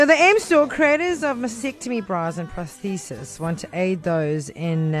So the M Store, creators of mastectomy bras and prosthesis, want to aid those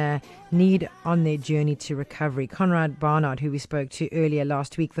in need on their journey to recovery. Conrad Barnard, who we spoke to earlier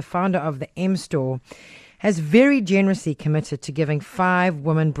last week, the founder of the M Store, has very generously committed to giving 5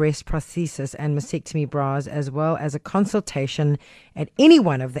 women breast prosthesis and mastectomy bras, as well as a consultation at any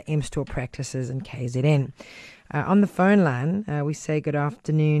one of the M Store practices in KZN. On the phone line, we say good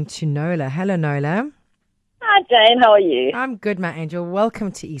afternoon to Nola. Hello, Nola. Hi, Jane. How are you? I'm good, my angel.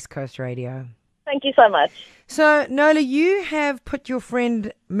 Welcome to East Coast Radio. Thank you so much. So, Nola, you have put your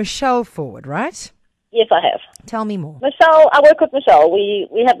friend Michelle forward, right? Yes, I have. Tell me more. Michelle, I work with Michelle.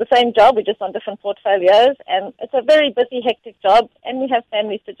 We have the same job. We're just on different portfolios, and it's a very busy, hectic job, and we have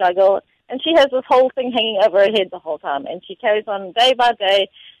families to juggle. And she has this whole thing hanging over her head the whole time, and she carries on day by day,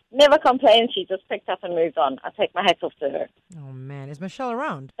 never complains. She just picked up and moved on. I take my hat off to her. Oh, man. Is Michelle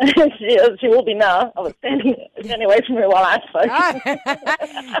around? She will be now. I was standing away from her while I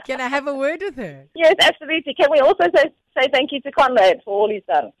spoke. Can I have a word with her? Yes, absolutely. Can we also say thank you to Conrad for all he's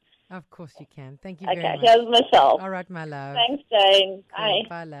done? Of course you can. Thank you very much. Okay, here's Michelle. All right, my love. Thanks, Jane. Cool. Bye.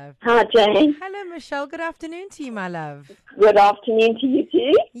 Bye, love. Hi, Jane. Hello, Michelle. Good afternoon to you, my love. Good afternoon to you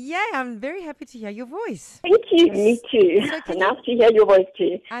too. Yeah, I'm very happy to hear your voice. Thank you. Me too. So Nice to hear your voice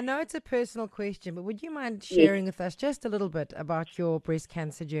too. I know it's a personal question, but would you mind sharing with us just a little bit about your breast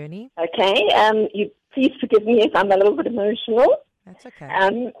cancer journey? Okay. You please forgive me if I'm a little bit emotional. That's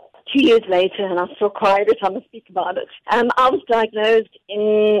okay. 2 years later, and I still cry every time I speak about it. I was diagnosed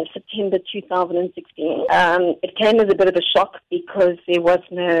in September 2016. It came as a bit of a shock because there was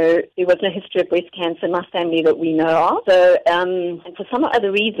no history of breast cancer in my family that we know of. So, and for some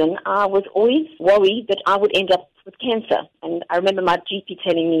other reason, I was always worried that I would end up with cancer. And I remember my GP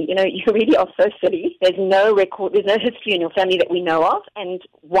telling me, you really are so silly. There's no record, there's no history in your family that we know of. And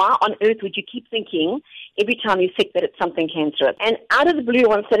why on earth would you keep thinking every time you're sick that it's something cancerous? And out of the blue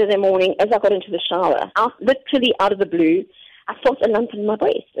one Saturday morning, as I got into the shower, literally out of the blue, I felt a lump in my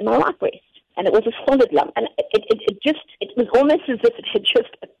breast, in my right breast. And it was a solid lump. And it was almost as if it had just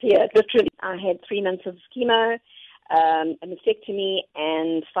appeared. Literally, I had 3 months of chemo, a mastectomy,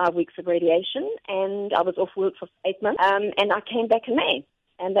 and 5 weeks of radiation, and I was off work for 8 months, and I came back in May,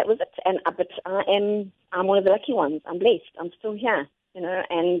 and that was it. But I'm one of the lucky ones. I'm blessed. I'm still here,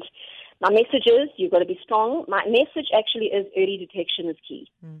 and my message is, you've got to be strong. My message actually is early detection is key.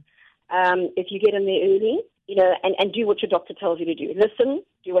 If you get in there early, and do what your doctor tells you to do. Listen,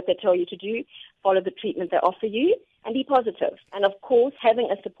 do what they tell you to do, follow the treatment they offer you, and be positive. And of course, having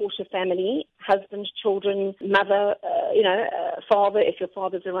a supportive family, husband, children, mother, father, if your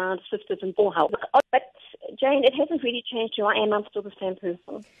father's around, sisters, and all help. But Jane, it hasn't really changed who I am. I'm still the same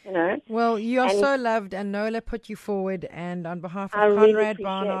person, Well, you are so loved, and Nola put you forward. And on behalf of Conrad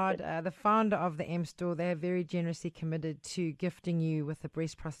Barnard, the founder of the M Store, they are very generously committed to gifting you with a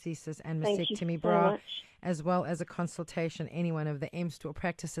breast prosthesis and mastectomy bra, as well as a consultation any one of the M Store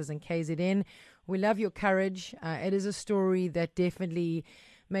practices in KZN. We love your courage. It is a story that definitely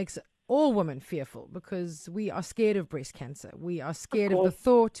makes all women fearful because we are scared of breast cancer. We are scared of the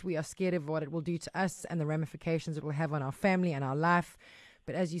thought. We are scared of what it will do to us and the ramifications it will have on our family and our life.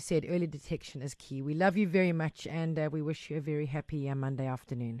 But as you said, early detection is key. We love you very much, and we wish you a very happy Monday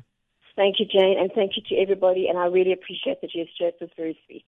afternoon. Thank you, Jane, and thank you to everybody, and I really appreciate the gesture. It was very sweet.